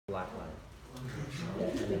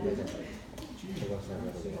Guys,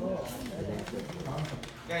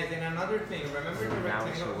 and another thing, remember the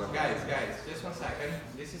rectangle? Guys, just 1 second.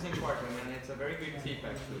 This is important and it's a very good tip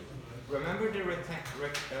actually. Remember the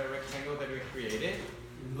rectangle that we created?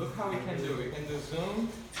 Look how we can do. We can do zoom,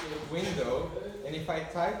 window, and if I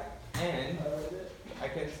type N, I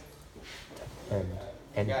can...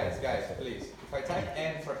 Guys, please. If I type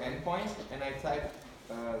N for endpoint, and I type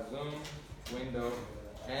zoom, window,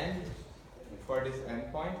 N for this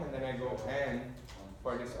endpoint, and then I go N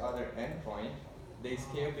for this other endpoint, the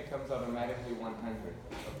scale becomes automatically 100,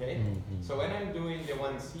 okay? So when I'm doing the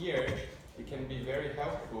ones here, it can be very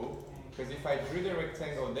helpful, because if I drew the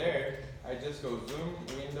rectangle there, I just go zoom,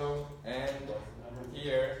 window, and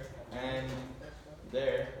here, and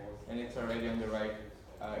there, and it's already on the right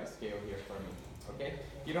scale here for me, okay?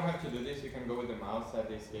 You don't have to do this, you can go with the mouse at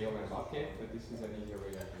the scale and lock it, but this is an easier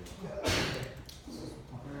way to do it.